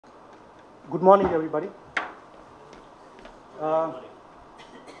Good morning, everybody. Uh,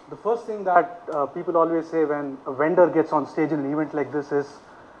 the first thing that people always say when a vendor gets on stage in an event like this is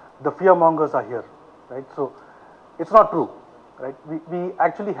the fear mongers are here, right? So it's not true, right? We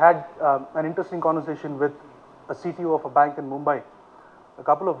actually had an interesting conversation with a CTO of a bank in Mumbai a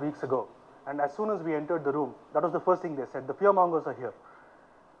couple of weeks ago. And as soon as we entered the room, that was the first thing they said, the fear mongers are here.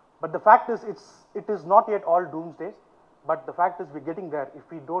 But the fact is, it is not yet all doomsday, but the fact is we're getting there if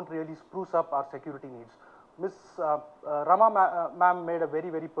we don't really spruce up our security needs. Ms. Rama ma'am made a very,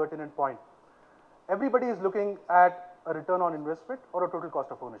 very pertinent point. Everybody is looking at a return on investment or a total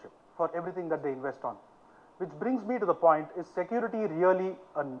cost of ownership for everything that they invest on. Which brings me to the point, is security really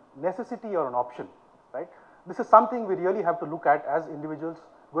a necessity or an option, right? This is something we really have to look at as individuals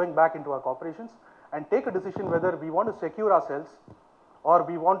going back into our corporations and take a decision whether we want to secure ourselves or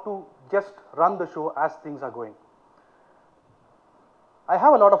we want to just run the show as things are going. I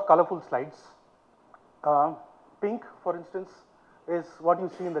have a lot of colorful slides. Pink, for instance, is what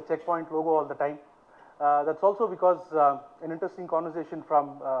you see in the checkpoint logo all the time. That's also because an interesting conversation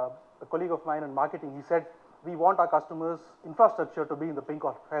from a colleague of mine in marketing, he said, we want our customers' infrastructure to be in the pink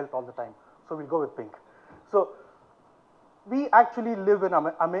of health all the time. So we'll go with pink. So we actually live in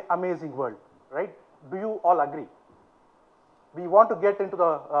an amazing world, right? Do you all agree? We want to get into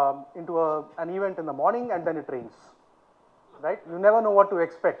an event in the morning and then it rains, right? You never know what to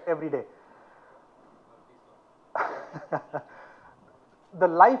expect every day. The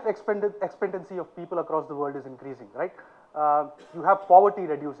life expectancy of people across the world is increasing, right? You have poverty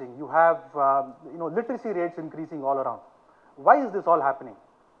reducing, you have literacy rates increasing all around. Why is this all happening?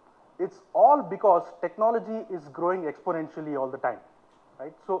 It's all because technology is growing exponentially all the time,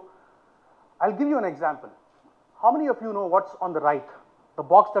 right? So I'll give you an example. How many of you know what's on the right? The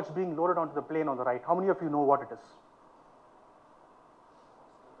box that's being loaded onto the plane on the right. How many of you know what it is?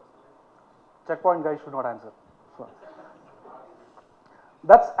 Checkpoint guys should not answer. So,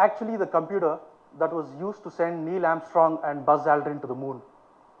 that's actually the computer that was used to send Neil Armstrong and Buzz Aldrin to the moon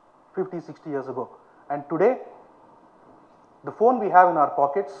 50, 60 years ago. And today, the phone we have in our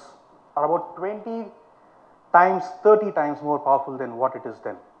pockets are about 20 times, 30 times more powerful than what it is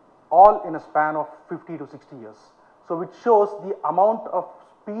then, all in a span of 50 to 60 years. So which shows the amount of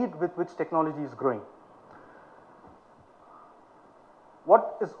speed with which technology is growing.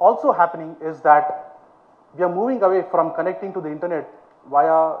 What is also happening is that we are moving away from connecting to the internet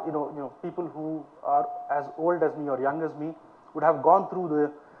via, people who are as old as me or young as me would have gone through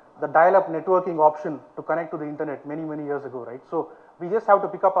the dial-up networking option to connect to the internet many, many years ago, right? So we just have to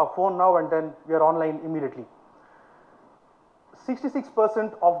pick up our phone now and then we are online immediately.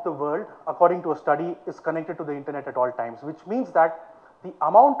 66% of the world, according to a study, is connected to the internet at all times, which means that the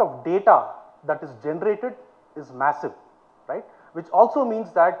amount of data that is generated is massive, right? Which also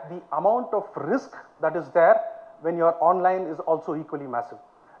means that the amount of risk that is there when you are online is also equally massive.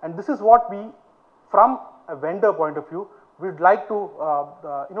 And this is what we, from a vendor point of view, we'd like to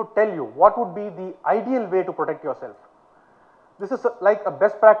tell you what would be the ideal way to protect yourself. This is like a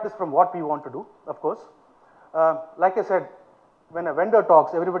best practice from what we want to do, of course. Like I said, when a vendor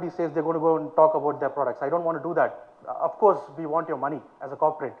talks, everybody says they're going to go and talk about their products. I don't want to do that. Of course, we want your money as a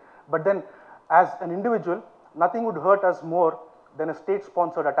corporate. But then, as an individual, nothing would hurt us more than a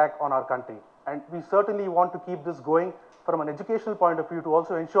state-sponsored attack on our country. And we certainly want to keep this going from an educational point of view to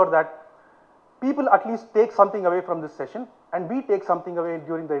also ensure that people at least take something away from this session and we take something away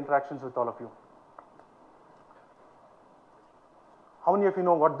during the interactions with all of you. How many of you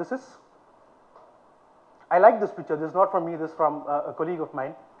know what this is? I like this picture. This is not from me, this is from a colleague of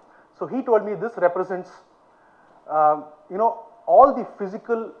mine. So he told me this represents, all the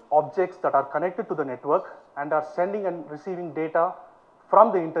physical objects that are connected to the network and are sending and receiving data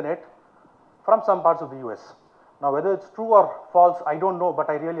from the internet from some parts of the US. Now, whether it's true or false, I don't know, but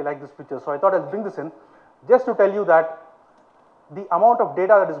I really like this picture. So I thought I'll bring this in just to tell you that the amount of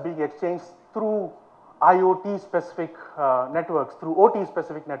data that is being exchanged through IoT specific networks, through OT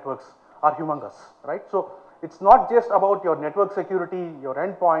specific networks are humongous, right? So it's not just about your network security, your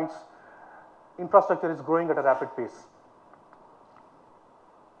endpoints, infrastructure is growing at a rapid pace.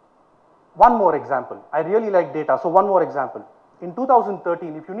 One more example, I really like data, so one more example. In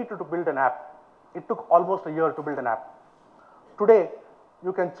 2013, if you needed to build an app, it took almost a year to build an app. Today,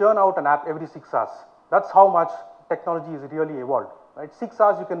 you can churn out an app every 6 hours. That's how much technology is really evolved, right? 6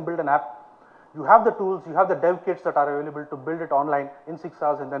 hours you can build an app. You have the tools, you have the dev kits that are available to build it online in 6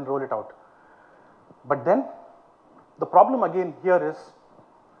 hours and then roll it out. But then, the problem again here is,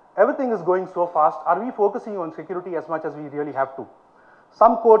 everything is going so fast, are we focusing on security as much as we really have to?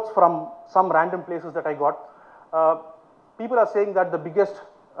 Some quotes from some random places that I got, people are saying that the biggest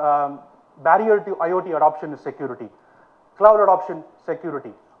Barrier to IoT adoption is security. Cloud adoption,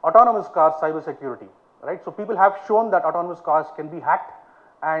 security. Autonomous cars, cyber security, right? So people have shown that autonomous cars can be hacked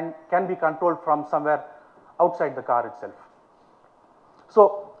and can be controlled from somewhere outside the car itself.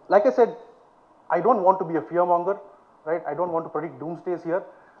 So, like I said, I don't want to be a fearmonger, right? I don't want to predict doomsdays here,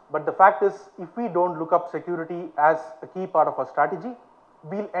 but the fact is, if we don't look up security as a key part of our strategy,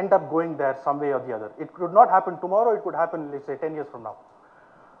 we'll end up going there some way or the other. It could not happen tomorrow, it could happen, let's say, 10 years from now.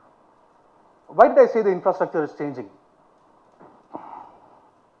 Why did I say the infrastructure is changing?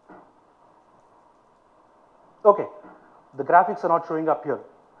 Okay, the graphics are not showing up here.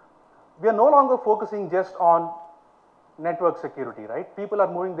 We are no longer focusing just on network security, right? People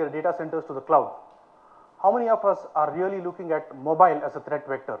are moving their data centers to the cloud. How many of us are really looking at mobile as a threat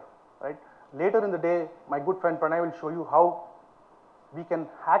vector, right? Later in the day, my good friend Pranay will show you how we can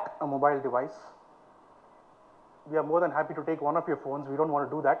hack a mobile device. We are more than happy to take one of your phones, we don't want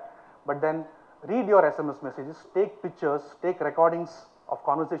to do that, but then read your SMS messages, take pictures, take recordings of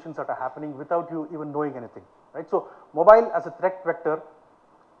conversations that are happening without you even knowing anything, right? So mobile as a threat vector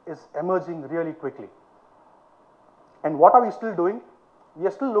is emerging really quickly. And what are we still doing? We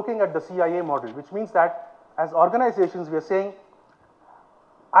are still looking at the CIA model, which means that as organizations we are saying,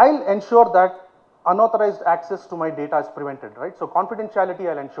 I'll ensure that unauthorized access to my data is prevented, right? So confidentiality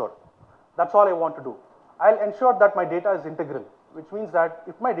I'll ensure. That's all I want to do. I'll ensure that my data is integral, which means that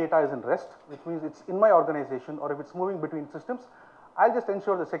if my data is in rest, which means it's in my organization, or if it's moving between systems, I'll just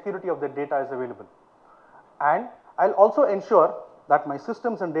ensure the security of that data is available. And I'll also ensure that my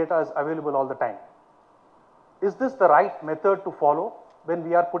systems and data is available all the time. Is this the right method to follow when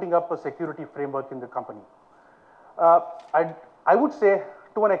we are putting up a security framework in the company? I would say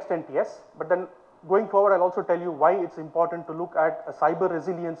to an extent yes, but then going forward I'll also tell you why it's important to look at a cyber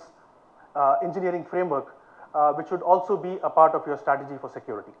resilience engineering framework which should also be a part of your strategy for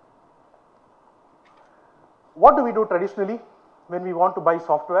security. What do we do traditionally when we want to buy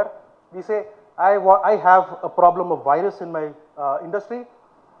software? We say, I have a problem of virus in my industry,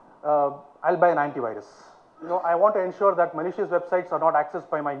 I'll buy an antivirus. You know, I want to ensure that malicious websites are not accessed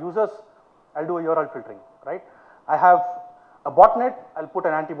by my users, I'll do a URL filtering, right? I have a botnet, I'll put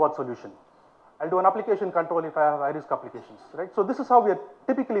an anti-bot solution. I'll do an application control if I have high-risk applications, right? So this is how we are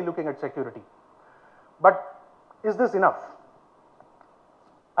typically looking at security. But is this enough?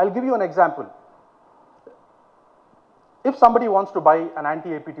 I'll give you an example. If somebody wants to buy an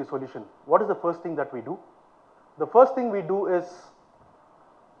anti-APT solution, what is the first thing that we do? The first thing we do is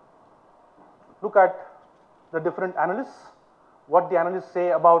look at the different analysts, what the analysts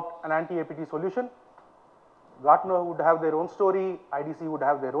say about an anti-APT solution. Gartner would have their own story, IDC would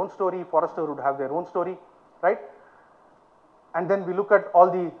have their own story, Forrester would have their own story, right? And then we look at all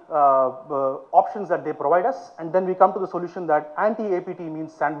the options that they provide us, and then we come to the solution that anti-APT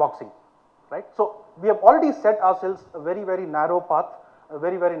means sandboxing, right? So we have already set ourselves a very, very narrow path, a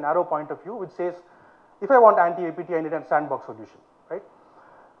very, very narrow point of view, which says, if I want anti-APT, I need a sandbox solution, right?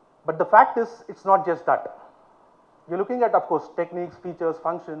 But the fact is, it's not just that. You're looking at, of course, techniques, features,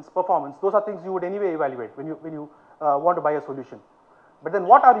 functions, performance. Those are things you would anyway evaluate when you want to buy a solution. But then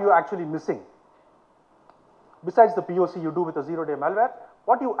what are you actually missing? Besides the POC you do with a zero-day malware,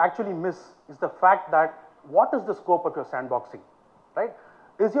 what you actually miss is the fact that what is the scope of your sandboxing, right?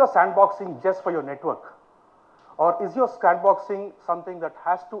 Is your sandboxing just for your network? Or is your sandboxing something that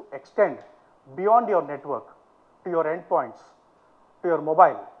has to extend beyond your network to your endpoints, to your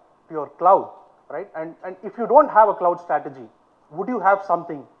mobile, to your cloud, right? And if you don't have a cloud strategy, would you have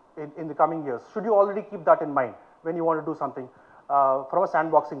something in the coming years? Should you already keep that in mind when you want to do something from a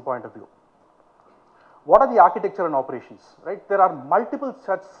sandboxing point of view? What are the architecture and operations, right? There are multiple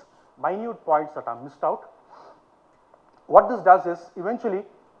such minute points that are missed out. What this does is, eventually,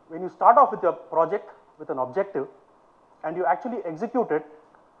 when you start off with your project with an objective and you actually execute it,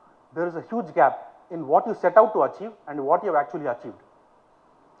 there is a huge gap in what you set out to achieve and what you have actually achieved.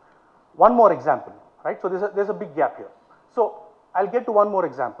 One more example, right? So there's a big gap here. So I'll get to one more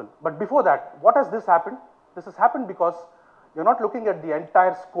example. But before that, what has this happened? This has happened because you're not looking at the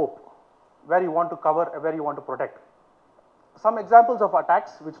entire scope where you want to cover, where you want to protect. Some examples of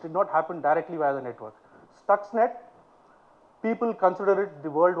attacks which did not happen directly via the network. Stuxnet, people consider it the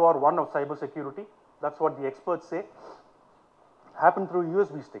World War I of cybersecurity. That's what the experts say. Happened through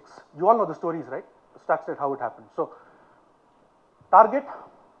USB sticks. You all know the stories, right? Stuxnet, how it happened. So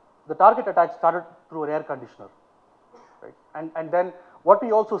the target attack started through an air conditioner, right? And then what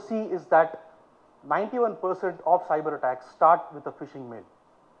we also see is that 91% of cyber attacks start with a phishing mail.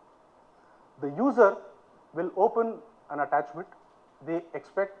 The user will open an attachment they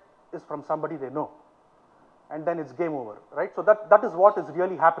expect is from somebody they know, and then it's game over, right? So that is what is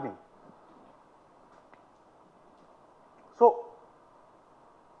really happening. So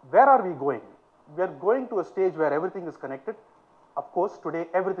where are we going? We are going to a stage where everything is connected. Of course, today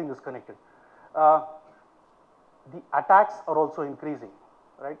everything is connected. The attacks are also increasing,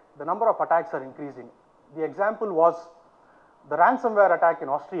 right? The number of attacks are increasing. The example was the ransomware attack in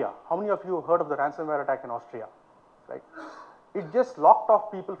Austria. How many of you heard of the ransomware attack in Austria, right? It just locked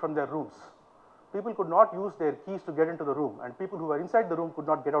off people from their rooms. People could not use their keys to get into the room, and people who were inside the room could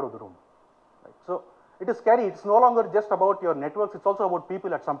not get out of the room, right? So it is scary. It's no longer just about your networks, it's also about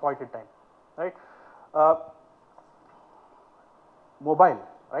people at some point in time, right? Mobile,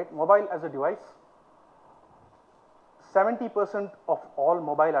 right? Mobile as a device. 70% of all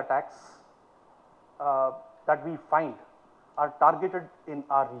mobile attacks that we find are targeted in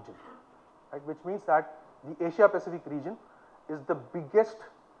our region, right? Which means that the Asia Pacific region is the biggest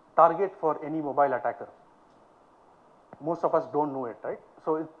target for any mobile attacker. Most of us don't know it, right?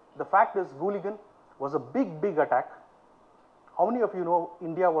 So the fact is, Hooligan was a big attack. How many of you know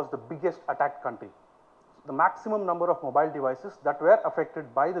India was the biggest attacked country? The maximum number of mobile devices that were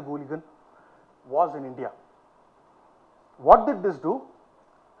affected by the Hooligan was in India. What did this do?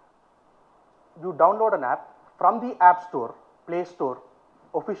 You download an app from the App Store, Play Store,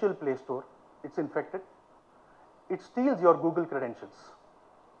 official Play Store, it's infected. It steals your Google credentials,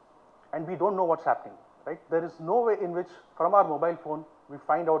 and we don't know what's happening, right? There is no way in which from our mobile phone we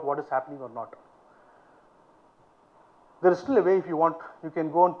find out what is happening or not. There is still a way. If you want, you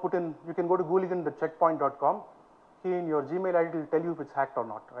can go and put in, you can go to hooligan.checkpoint.com, key in your Gmail ID, it will tell you if it's hacked or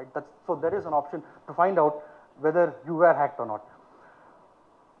not, right? So there is an option to find out whether you were hacked or not.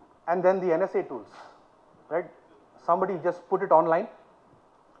 And then the NSA tools, right? Somebody just put it online,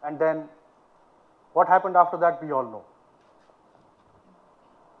 and then what happened after that, we all know.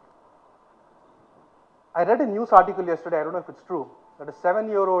 I read a news article yesterday, I don't know if it's true, that a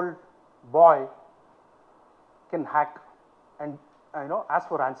 7-year-old boy can hack and ask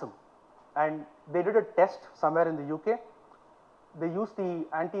for ransom. And they did a test somewhere in the UK. They used the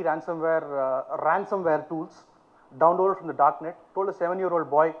anti-ransomware ransomware tools downloaded from the darknet, told a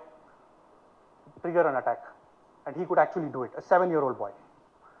 7-year-old boy trigger an attack, and he could actually do it, a 7-year-old boy.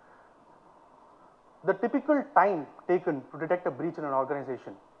 The typical time taken to detect a breach in an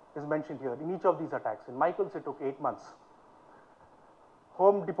organization is mentioned here in each of these attacks. In Michael's, it took 8 months.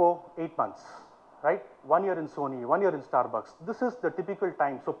 Home Depot, 8 months, right? 1 year in Sony, 1 year in Starbucks. This is the typical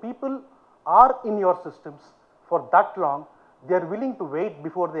time. So people are in your systems for that long. They are willing to wait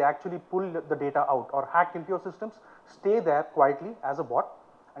before they actually pull the data out or hack into your systems, stay there quietly as a bot,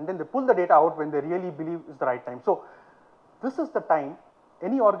 and then they pull the data out when they really believe is the right time. So this is the time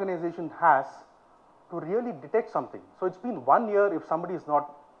any organization has to really detect something. So it's been 1 year. If somebody is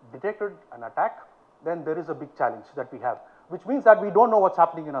not detected an attack, then there is a big challenge that we have, which means that we don't know what's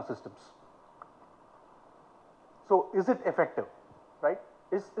happening in our systems. So is it effective, right?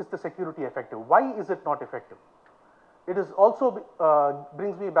 Is the security effective? Why is it not effective? It is also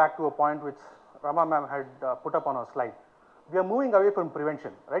brings me back to a point which Rama ma'am had put up on our slide. We are moving away from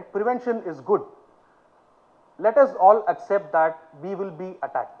prevention, right? Prevention is good. Let us all accept that we will be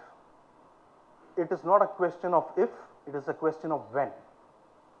attacked. It is not a question of if, it is a question of when.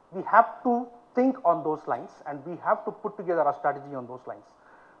 We have to think on those lines, and we have to put together our strategy on those lines.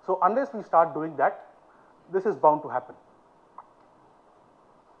 So unless we start doing that, this is bound to happen.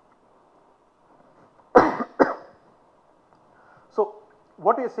 So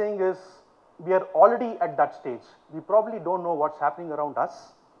what we are saying is, we are already at that stage. We probably don't know what's happening around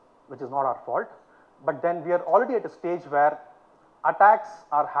us, which is not our fault, but then we are already at a stage where attacks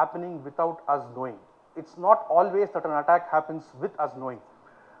are happening without us knowing. It's not always that an attack happens with us knowing.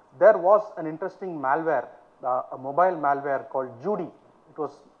 There was an interesting malware, a mobile malware called Judy. It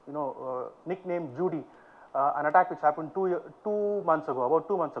was, nicknamed Judy, an attack which happened 2 months ago, about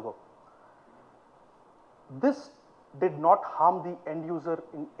 2 months ago. This did not harm the end user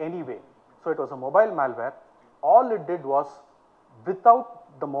in any way. So it was a mobile malware. All it did was,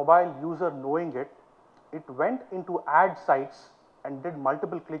 without the mobile user knowing it, it went into ad sites and did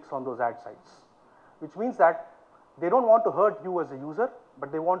multiple clicks on those ad sites, which means that they don't want to hurt you as a user,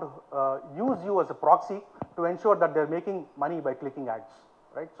 but they want to use you as a proxy to ensure that they're making money by clicking ads,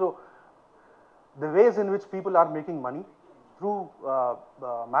 right? So the ways in which people are making money through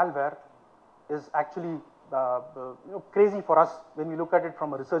malware is actually crazy for us when we look at it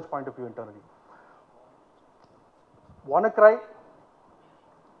from a research point of view internally. WannaCry,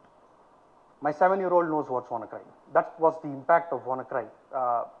 my 7-year-old knows what's WannaCry. That was the impact of WannaCry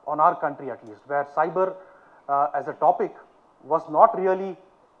on our country at least, where cyber as a topic was not really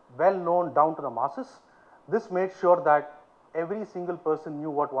well known down to the masses. This made sure that every single person knew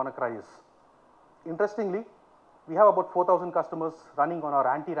what WannaCry is. Interestingly, we have about 4,000 customers running on our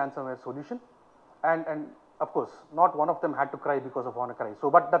anti-ransomware solution, and of course, not one of them had to cry because of WannaCry. So,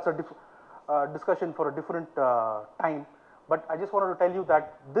 but that's a discussion for a different time. But I just wanted to tell you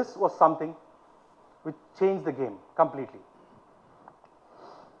that this was something which changed the game completely.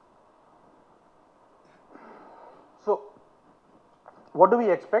 So, what do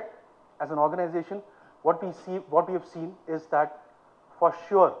we expect as an organization? What we have seen is that for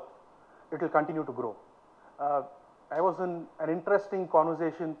sure it will continue to grow. I was in an interesting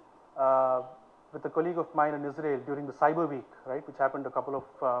conversation with a colleague of mine in Israel during the Cyber Week, right, which happened a couple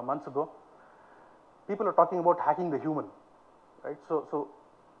of months ago. People are talking about hacking the human, right? So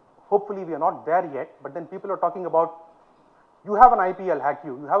hopefully we are not there yet, but then people are talking about, you have an IP, I'll hack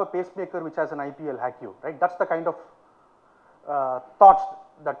you. You have a pacemaker which has an IP, I'll hack you, right? That's the kind of thoughts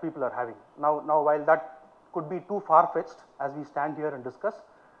that people are having. Now while that could be too far-fetched as we stand here and discuss,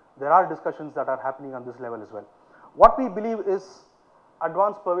 there are discussions that are happening on this level as well. What we believe is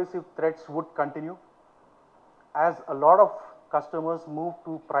advanced pervasive threats would continue as a lot of customers move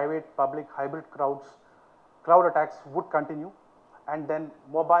to private, public, hybrid cloud attacks would continue, and then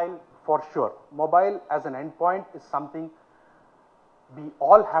mobile for sure. Mobile as an endpoint is something we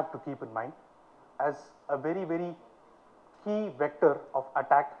all have to keep in mind as a very, very key vector of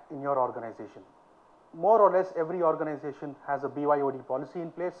attack in your organization. More or less every organization has a BYOD policy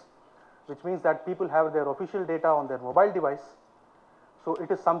in place, which means that people have their official data on their mobile device. So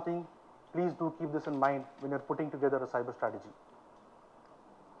it is something, please do keep this in mind when you're putting together a cyber strategy.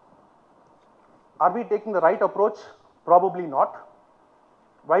 Are we taking the right approach? Probably not.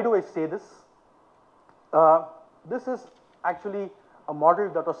 Why do I say this? This is actually a model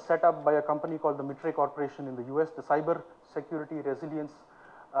that was set up by a company called the Mitre Corporation in the US, the Cyber Security Resilience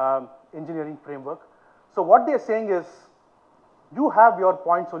Engineering Framework. So what they are saying is, you have your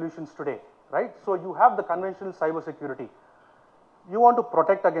point solutions today, right? So you have the conventional cyber security. You want to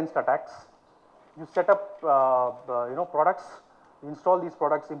protect against attacks. You set up products, you install these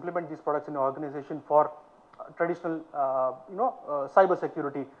products, implement these products in your organization for traditional cyber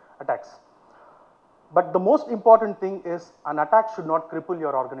security attacks. But the most important thing is an attack should not cripple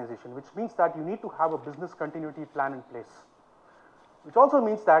your organization, which means that you need to have a business continuity plan in place, which also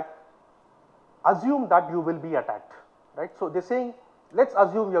means that assume that you will be attacked, right? So they're saying, let's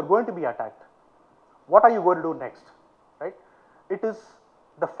assume you're going to be attacked. What are you going to do next, right? It is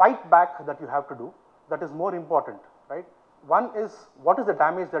the fight back that you have to do that is more important, right? One is, what is the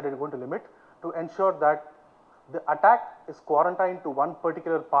damage that you're going to limit to ensure that the attack is quarantined to one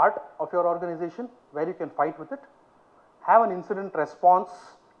particular part of your organization where you can fight with it. Have an incident response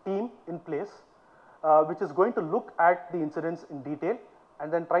team in place which is going to look at the incidents in detail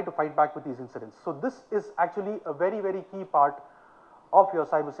and then try to fight back with these incidents. So this is actually a very, very key part of your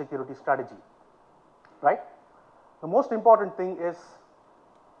cybersecurity strategy, right? The most important thing is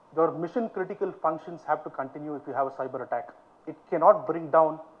your mission critical functions have to continue if you have a cyber attack. It cannot bring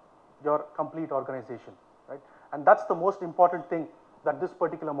down your complete organization, right? And that's the most important thing that this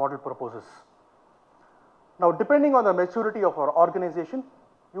particular model proposes. Now, depending on the maturity of our organization,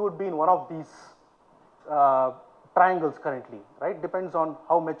 you would be in one of these triangles currently, right? Depends on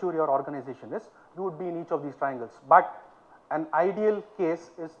how mature your organization is. You would be in each of these triangles. But an ideal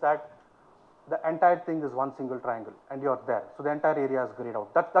case is that the entire thing is one single triangle and you're there. So the entire area is grayed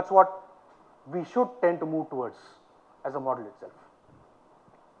out. That's what we should tend to move towards as a model itself.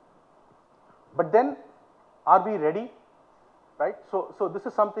 But then, are we ready? Right? So this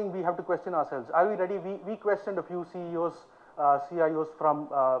is something we have to question ourselves. Are we ready? We questioned a few CEOs, CIOs from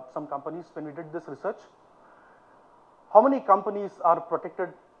some companies when we did this research. How many companies are protected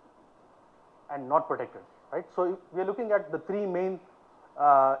and not protected? Right? So we are looking at the three main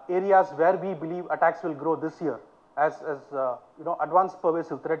areas where we believe attacks will grow this year. As advanced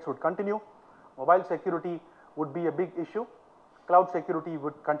pervasive threats would continue, mobile security would be a big issue, cloud security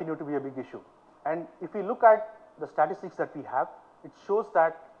would continue to be a big issue. And if we look at the statistics that we have, it shows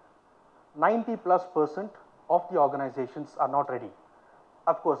that 90+% of the organizations are not ready.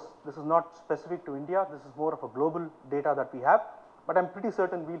 Of course, this is not specific to India, this is more of a global data that we have, but I'm pretty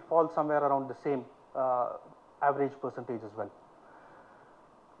certain we'll fall somewhere around the same average percentage as well.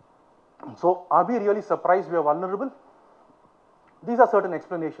 So are we really surprised we are vulnerable? These are certain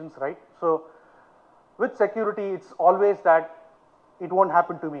explanations, right? So with security, it's always that it won't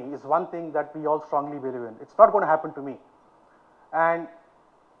happen to me is one thing that we all strongly believe in. It's not going to happen to me. And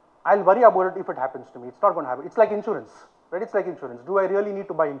I'll worry about it if it happens to me. It's not going to happen. It's like insurance, right? It's like insurance. Do I really need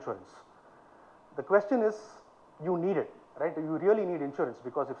to buy insurance? The question is, you need it, right? You really need insurance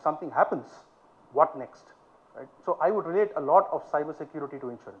because if something happens, what next, right? So I would relate a lot of cybersecurity to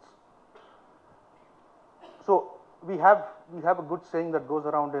insurance. So we have a good saying that goes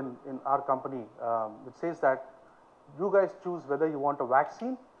around in our company, which says that you guys choose whether you want a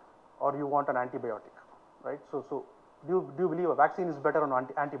vaccine or you want an antibiotic, right? So do you believe a vaccine is better on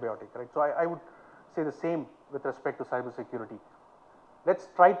antibiotic, right? So I would say the same with respect to cybersecurity. Let's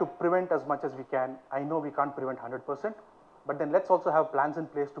try to prevent as much as we can. I know we can't prevent 100%, but then let's also have plans in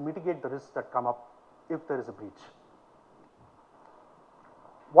place to mitigate the risks that come up if there is a breach.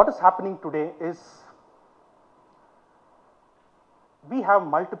 What is happening today is we have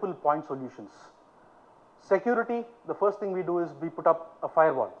multiple point solutions. Security, the first thing we do is we put up a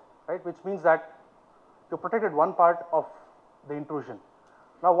firewall, right, which means that you protected one part of the intrusion.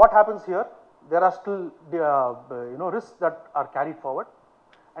 Now what happens here? There are still risks that are carried forward,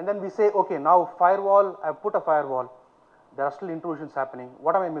 and then we say, okay, now firewall, I've put a firewall, there are still intrusions happening.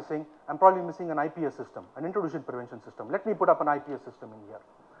 What am I missing? I'm probably missing an IPS system, an intrusion prevention system. Let me put up an IPS system in here.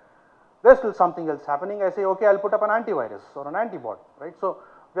 There's still something else happening. I say, okay, I'll put up an antivirus or an antibot, right? So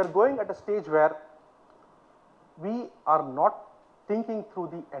we are going at a stage where we are not thinking through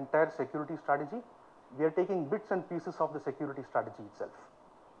the entire security strategy. We are taking bits and pieces of the security strategy itself.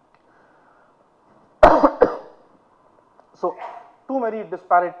 So too many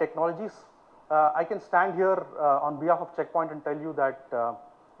disparate technologies. I can stand here on behalf of Checkpoint and tell you that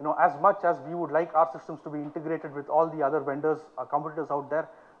as much as we would like our systems to be integrated with all the other vendors, our competitors out there,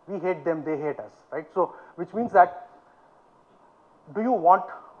 we hate them, they hate us, right? So which means that, do you want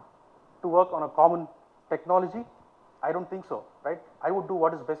to work on a common technology? I don't think so, right? I would do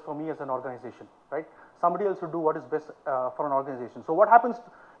what is best for me as an organization, right? Somebody else would do what is best for an organization. So what happens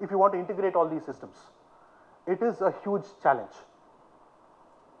if you want to integrate all these systems? It is a huge challenge,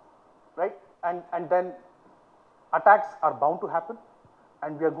 right? And then attacks are bound to happen,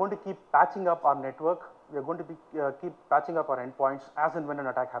 and we are going to keep patching up our network. We are going to keep patching up our endpoints as and when an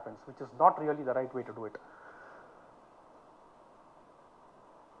attack happens, which is not really the right way to do it.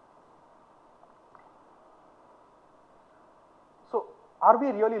 So are we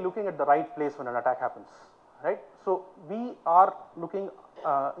really looking at the right place when an attack happens, right? So we are looking,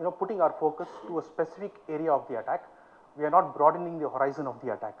 putting our focus to a specific area of the attack. We are not broadening the horizon of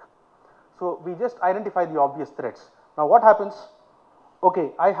the attack. So we just identify the obvious threats. Now what happens?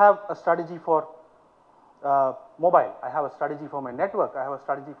 Okay, I have a strategy for mobile, I have a strategy for my network, I have a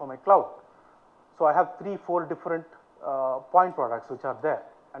strategy for my cloud. So I have 3-4 different point products which are there,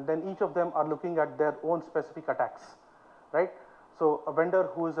 and then each of them are looking at their own specific attacks, right? So a vendor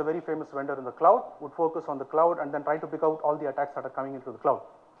who is a very famous vendor in the cloud would focus on the cloud and then try to pick out all the attacks that are coming into the cloud.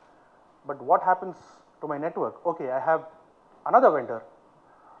 But what happens to my network? Okay, I have another vendor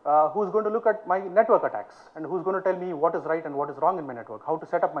who's going to look at my network attacks and who's going to tell me what is right and what is wrong in my network, how to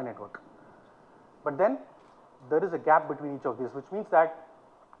set up my network. But then there is a gap between each of these, which means that,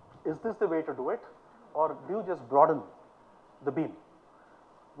 is this the way to do it, or do you just broaden the beam?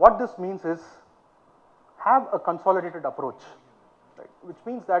 What this means is, have a consolidated approach, right? Which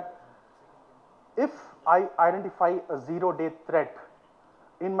means that if I identify a zero-day threat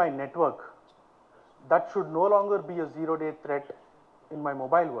in my network, that should no longer be a zero-day threat in my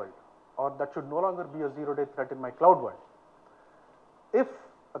mobile world, or that should no longer be a zero-day threat in my cloud world. If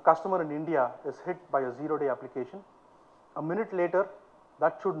a customer in India is hit by a zero-day application, a minute later,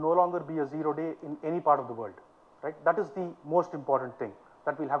 that should no longer be a zero-day in any part of the world, right? That is the most important thing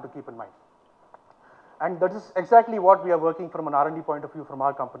that we'll have to keep in mind. And that is exactly what we are working from an R&D point of view from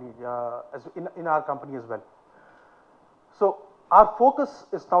our company, in our company as well. So our focus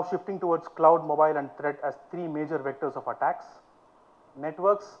is now shifting towards cloud, mobile, and threat as 3 major vectors of attacks.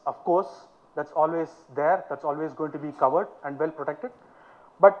 Networks, of course, that's always there, that's always going to be covered and well protected.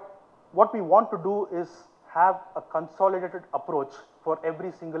 But what we want to do is have a consolidated approach for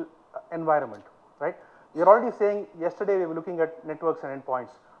every single environment, right? We are already saying, yesterday we were looking at networks and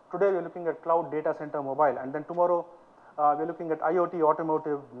endpoints. Today we are looking at cloud, data center, mobile, and then tomorrow we are looking at IoT,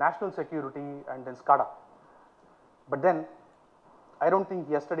 automotive, national security, and then SCADA. But then I don't think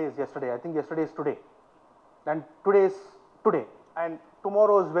yesterday is yesterday. I think yesterday is today, and today is today, and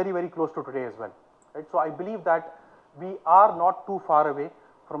tomorrow is very, very close to today as well, right? So I believe that we are not too far away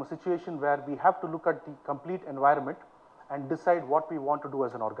from a situation where we have to look at the complete environment and decide what we want to do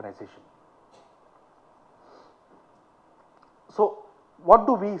as an organization. So what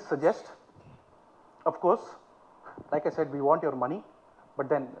do we suggest? Of course, like I said, we want your money, but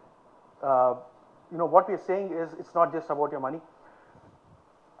then what we are saying is, it's not just about your money.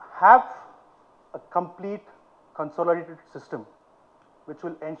 Have a complete consolidated system which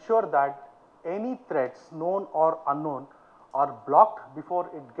will ensure that any threats, known or unknown, are blocked before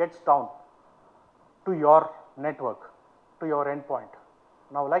it gets down to your network, to your endpoint.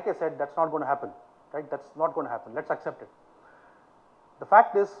 Now, like I said, that's not going to happen, right? That's not going to happen. Let's accept it. The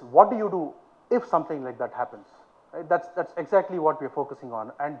fact is, what do you do if something like that happens? Right? That's exactly what we are focusing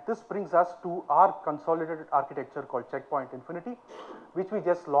on. And this brings us to our consolidated architecture called Checkpoint Infinity, which we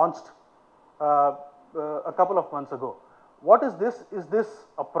just launched a couple of months ago. What is this? Is this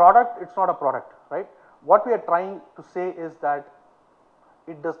a product? It's not a product, right? What we are trying to say is that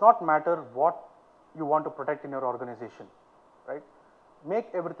it does not matter what you want to protect in your organization, right? Make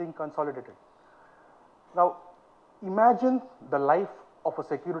everything consolidated. Now, imagine the life of a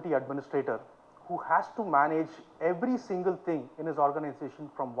security administrator who has to manage every single thing in his organization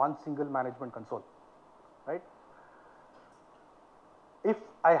from one single management console, right? If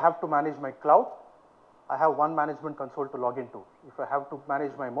I have to manage my cloud, I have one management console to log into. If I have to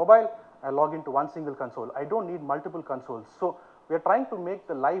manage my mobile, I log into one single console. I don't need multiple consoles. So we are trying to make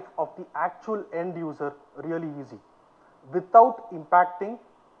the life of the actual end user really easy without impacting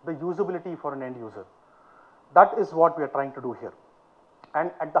the usability for an end user. That is what we are trying to do here.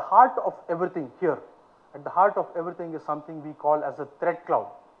 And at the heart of everything here, at the heart of everything is something we call as a threat cloud,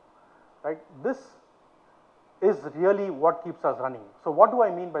 right? This is really what keeps us running. So what do I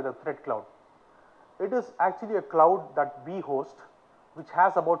mean by the threat cloud? It is actually a cloud that we host, which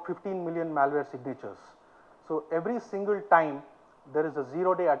has about 15 million malware signatures. So every single time there is a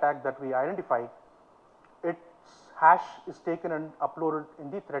zero-day attack that we identify, its hash is taken and uploaded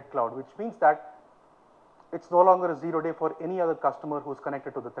in the threat cloud, which means that it's no longer a zero day for any other customer who's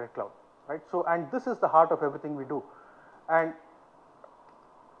connected to the threat cloud, right? So, and this is the heart of everything we do. And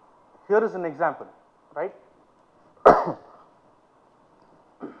here is an example, right?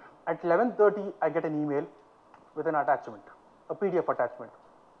 At 11:30, I get an email with an attachment, a PDF attachment.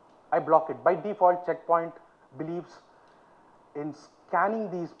 I block it. By default, Checkpoint believes in scanning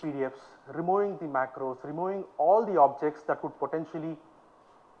these PDFs, removing the macros, removing all the objects that could potentially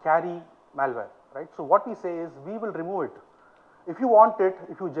carry malware, right? So what we say is we will remove it. If you want it,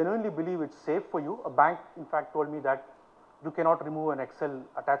 if you genuinely believe it's safe for you, a bank in fact told me that you cannot remove an Excel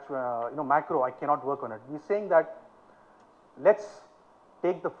macro, I cannot work on it. We're saying that let's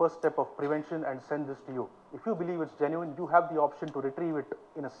take the first step of prevention and send this to you. If you believe it's genuine, you have the option to retrieve it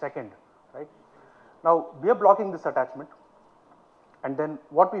in a second, right? Now we are blocking this attachment, and then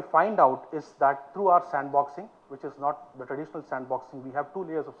what we find out is that through our sandboxing, which is not the traditional sandboxing, we have two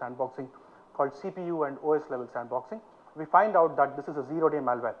layers of sandboxing called CPU and OS level sandboxing. We find out that this is a zero-day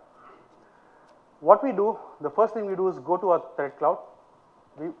malware. What we do, the first thing we do is go to our threat cloud,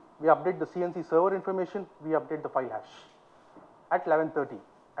 we update the CNC server information, we update the file hash at 11:30.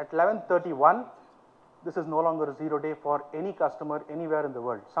 At 11:31, this is no longer a zero day for any customer anywhere in the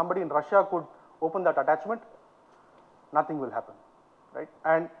world. Somebody in Russia could open that attachment, nothing will happen, right?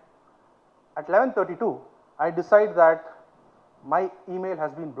 And at 11:32, I decide that my email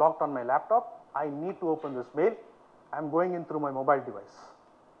has been blocked on my laptop. I need to open this mail. I'm going in through my mobile device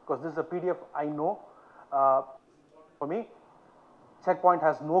because this is a PDF I know. For me, Checkpoint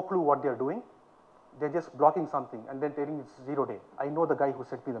has no clue what they're doing. They're just blocking something and then telling it's zero day. I know the guy who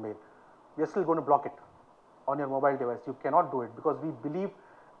sent me the mail. We're still going to block it on your mobile device. You cannot do it because we believe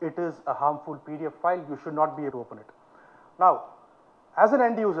it is a harmful PDF file. You should not be able to open it. Now, as an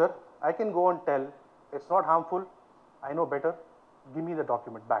end user, I can go and tell it's not harmful. I know better. Give me the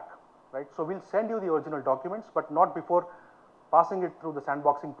document back, right? So we'll send you the original documents, but not before passing it through the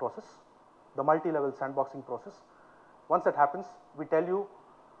sandboxing process, the multi-level sandboxing process. Once that happens, we tell you,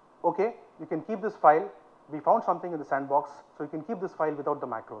 okay, you can keep this file. We found something in the sandbox, so you can keep this file without the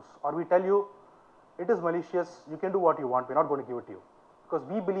macros. Or we tell you, it is malicious. You can do what you want. We're not going to give it to you because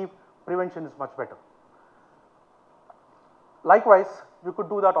we believe prevention is much better. Likewise, you could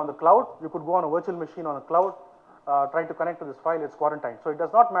do that on the cloud. You could go on a virtual machine on a cloud, trying to connect to this file. It's quarantined. So it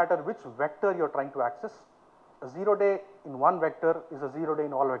does not matter which vector you're trying to access. A zero day in one vector is a zero day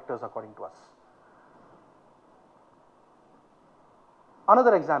in all vectors according to us.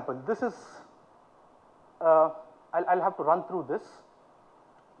 Another example, this is, I'll have to run through this.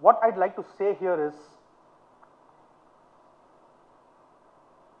 What I'd like to say here is,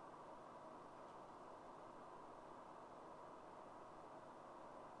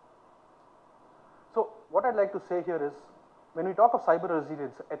 when we talk of cyber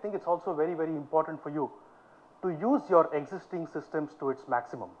resilience, I think it's also very, very important for you to use your existing systems to its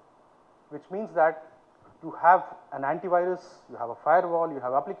maximum, which means that you have an antivirus, you have a firewall, you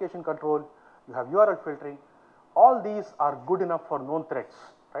have application control, you have URL filtering. All these are good enough for known threats,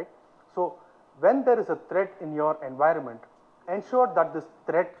 right? So when there is a threat in your environment, ensure that this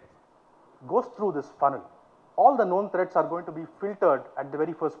threat goes through this funnel. All the known threats are going to be filtered at the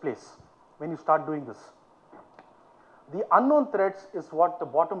very first place when you start doing this. The unknown threats is what the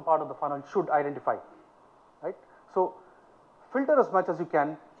bottom part of the funnel should identify, right? So filter as much as you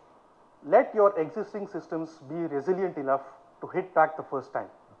can. Let your existing systems be resilient enough to hit back the first time.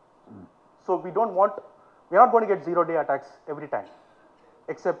 So we are not going to get 0-day attacks every time,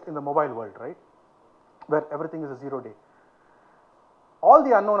 except in the mobile world, right? Where everything is a 0-day. All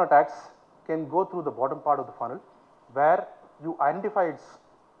the unknown attacks can go through the bottom part of the funnel, where you identify it's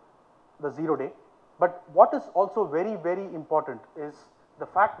the 0-day. But what is also very, very important is the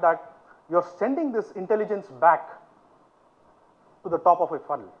fact that you're sending this intelligence back to the top of a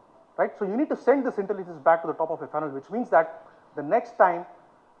funnel, right? So you need to send this intelligence back to the top of a funnel, which means that the next time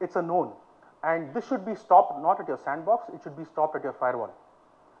it's a known, and this should be stopped not at your sandbox, it should be stopped at your firewall.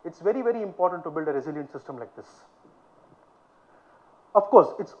 It's very, very important to build a resilient system like this. Of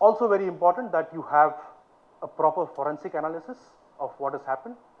course, it's also very important that you have a proper forensic analysis of what has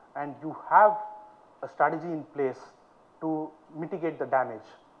happened, and you have a strategy in place to mitigate the damage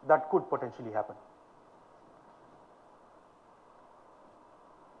that could potentially happen.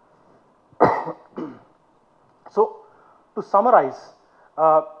 So to summarize,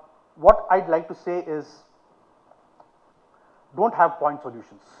 what I'd like to say is, don't have point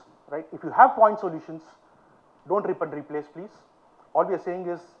solutions, right? If you have point solutions, don't rip and replace, please. All we are saying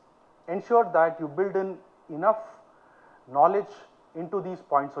is, ensure that you build in enough knowledge into these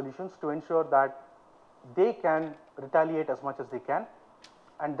point solutions to ensure that they can retaliate as much as they can,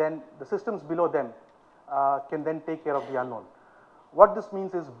 and then the systems below them can then take care of the unknown. What this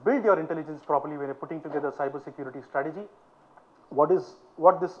means is, build your intelligence properly when you're putting together a cybersecurity strategy. What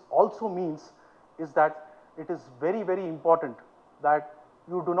this also means is that it is very, very important that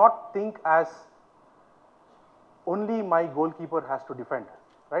you do not think as only my goalkeeper has to defend,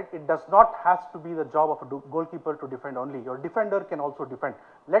 right? It does not have to be the job of a goalkeeper to defend only. Your defender can also defend.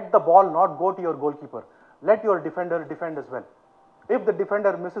 Let the ball not go to your goalkeeper. Let your defender defend as well. If the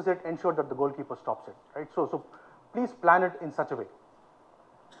defender misses it, ensure that the goalkeeper stops it, right? So please plan it in such a way.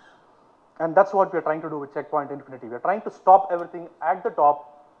 And that's what we are trying to do with Checkpoint Infinity. We are trying to stop everything at the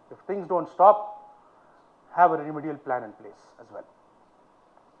top. If things don't stop, have a remedial plan in place as well.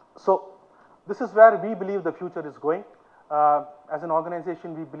 So this is where we believe the future is going. As an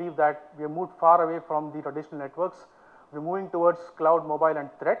organization, we believe that we have moved far away from the traditional networks. We're moving towards cloud, mobile, and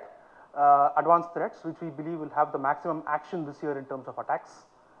advanced threats, which we believe will have the maximum action this year in terms of attacks.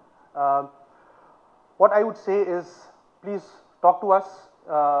 What I would say is, please talk to us.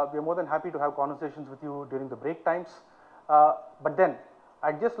 We are more than happy to have conversations with you during the break times. But then,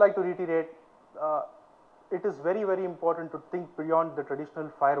 I'd just like to reiterate, it is very, very important to think beyond the traditional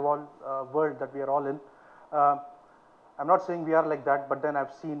firewall world that we are all in. I'm not saying we are like that, but then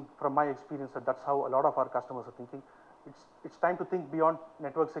I've seen from my experience that that's how a lot of our customers are thinking. It's time to think beyond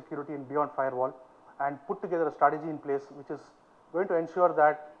network security and beyond firewall, and put together a strategy in place which is going to ensure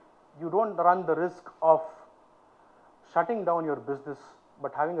that you don't run the risk of shutting down your business,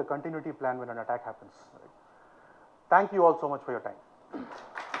 but having a continuity plan when an attack happens. Right? Thank you all so much for your time.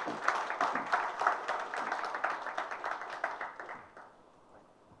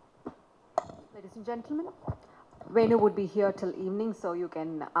 Ladies and gentlemen, Venu would be here till evening, so you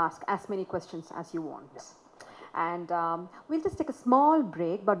can ask as many questions as you want. Yeah. And we'll just take a small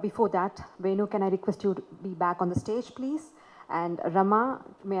break, but before that, Venu, can I request you to be back on the stage, please? And Rama,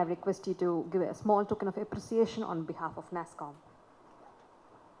 may I request you to give a small token of appreciation on behalf of NASSCOM.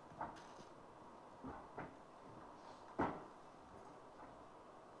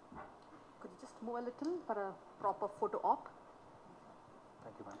 Could you just move a little for a proper photo op?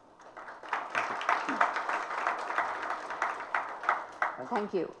 Thank you, ma'am.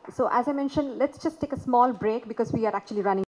 Thank you. So as I mentioned, let's just take a small break because we are actually running